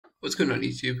What's going on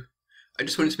YouTube? I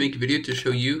just wanted to make a video to show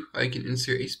you how you can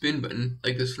insert a spin button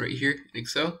like this one right here in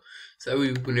Excel. So that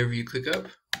way whenever you click up,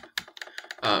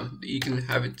 you can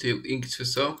have it to link to a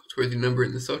cell to where the number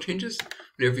in the cell changes.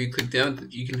 Whenever you click down,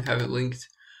 you can have it linked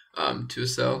to a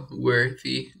cell where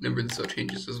the number in the cell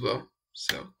changes as well.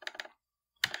 So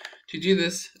to do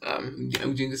this, I'm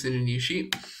doing this in a new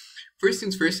sheet. First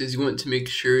things first is you want to make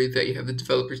sure that you have the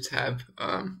developer tab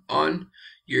on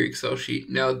your Excel sheet.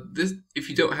 Now this, if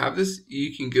you don't have this,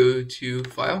 you can go to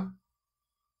File,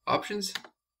 Options,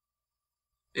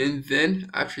 and then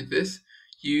after this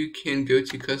you can go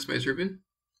to Customize Ribbon,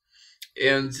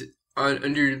 and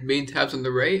under main tabs on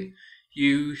the right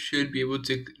you should be able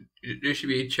to, there should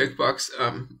be a checkbox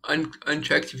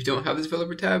unchecked if you don't have the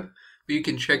developer tab, but you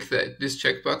can check this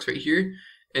checkbox right here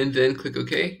and then click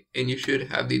OK, and you should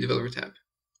have the developer tab.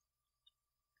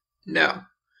 Now,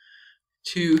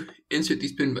 to insert the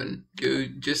spin button, go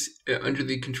just under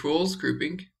the controls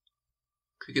grouping,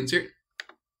 click insert,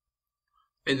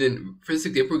 and then for this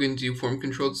example, we're going to do form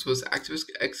controls as well as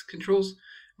ActiveX controls.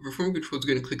 For form controls,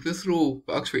 we're going to click this little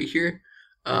box right here,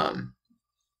 and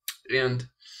we're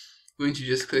going to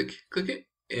just click it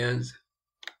and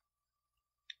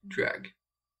drag.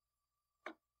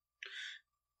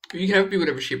 You can have it be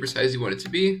whatever shape or size you want it to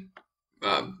be.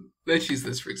 Let's use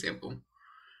this for example.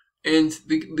 And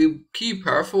the key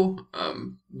powerful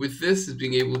with this is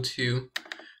being able to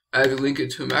either link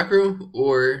it to a macro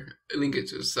or link it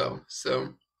to a cell.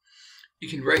 So you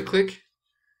can right click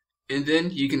and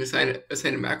then you can assign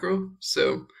a macro.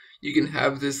 So you can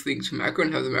have this linked to a macro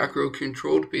and have the macro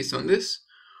controlled based on this,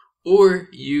 or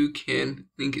you can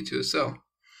link it to a cell.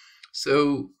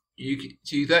 So you can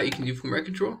do that. You can do format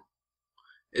control,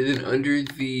 and then under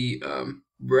the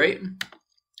right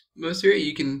most area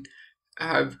you can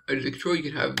have under the control, you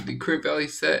can have the current value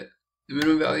set, the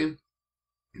minimum value,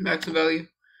 maximum value,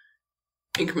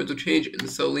 incremental change, and the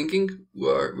cell linking,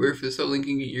 where for the cell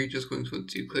linking you're just going to want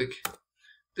to click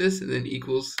this and then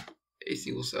equals a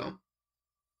single cell.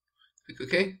 Click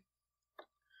OK.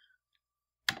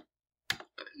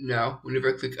 Now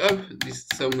whenever I click up, this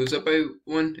cell moves up by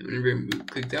 1, and whenever I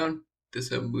click down, this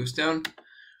cell moves down.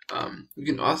 You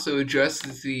can also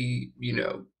adjust the,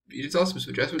 there's also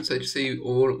some adjustments. I just say you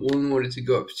only want it to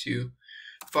go up to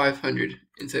 500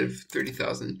 instead of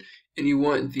 30,000, and you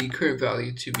want the current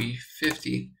value to be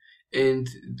 50, and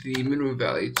the minimum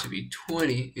value to be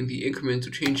 20, and the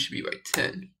incremental change to be by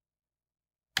 10.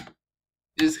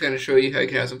 Just to kind of show you how you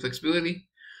can have some flexibility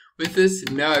with this.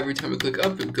 Now every time I click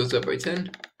up, it goes up by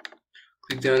 10.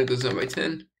 Click down, it goes down by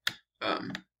 10.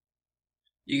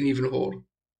 You can even hold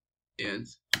and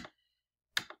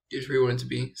get where you want it to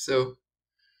be. So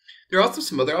there are also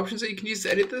some other options that you can use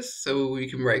to edit this. So you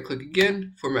can right click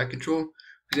again, format control.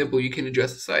 For example, you can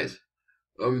adjust the size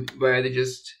by either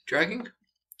just dragging,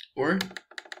 or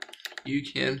you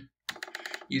can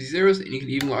use these arrows, and you can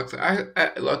even lock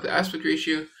the aspect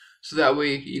ratio. So that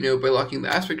way, by locking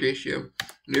the aspect ratio,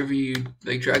 whenever you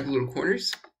drag the little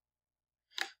corners,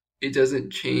 it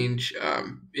doesn't change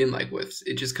in widths.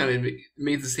 It just kind of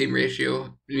maintains the same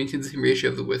ratio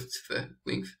of the width to the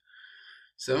length.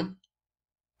 So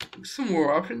some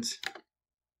more options.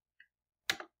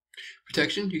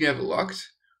 Protection, you can have it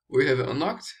locked or you have it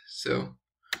unlocked. So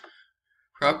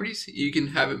properties, you can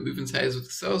have it move in size with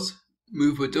the cells,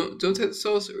 move but don't tie the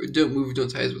cells, or don't move or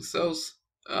don't ties with cells.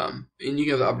 And you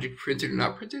can have the object printed or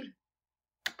not printed.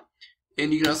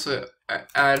 And you can also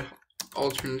add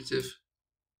alternative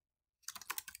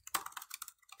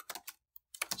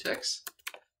text.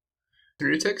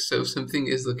 So if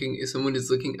someone is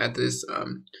looking at this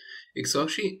Excel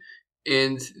sheet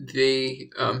and they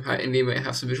might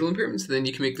have some visual impairments, then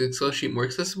you can make the Excel sheet more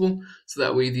accessible, so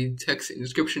that way the text and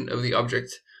description of the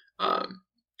object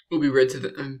will be read to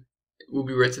them.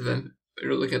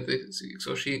 They're looking at the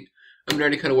Excel sheet. I'm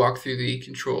already kind of walk through the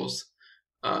controls.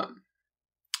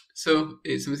 So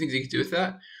some things you can do with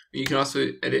that. You can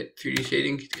also edit 3D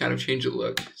shading to kind of change the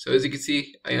look. So as you can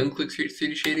see, I unclick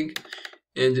 3D shading,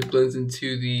 and it blends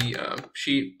into the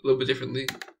sheet a little bit differently.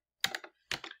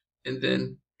 And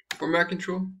then format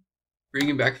control,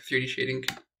 bringing back the 3D shading.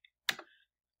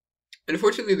 And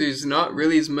unfortunately, there's not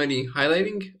really as many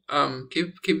highlighting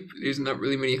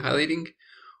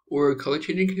or color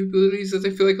changing capabilities as I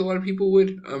feel like a lot of people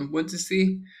would want to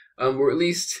see, or at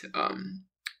least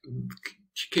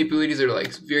capabilities that are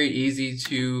very easy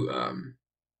to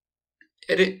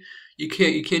edit. You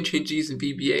can change these in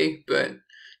VBA, but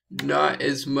not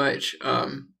as much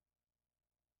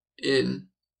in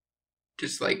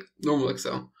just normal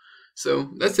Excel.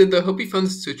 So that's it though. Hope you found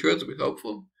this tutorial to be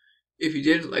helpful. If you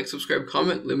did, subscribe,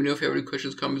 comment. Let me know if you have any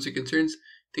questions, comments, or concerns.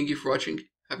 Thank you for watching.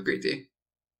 Have a great day.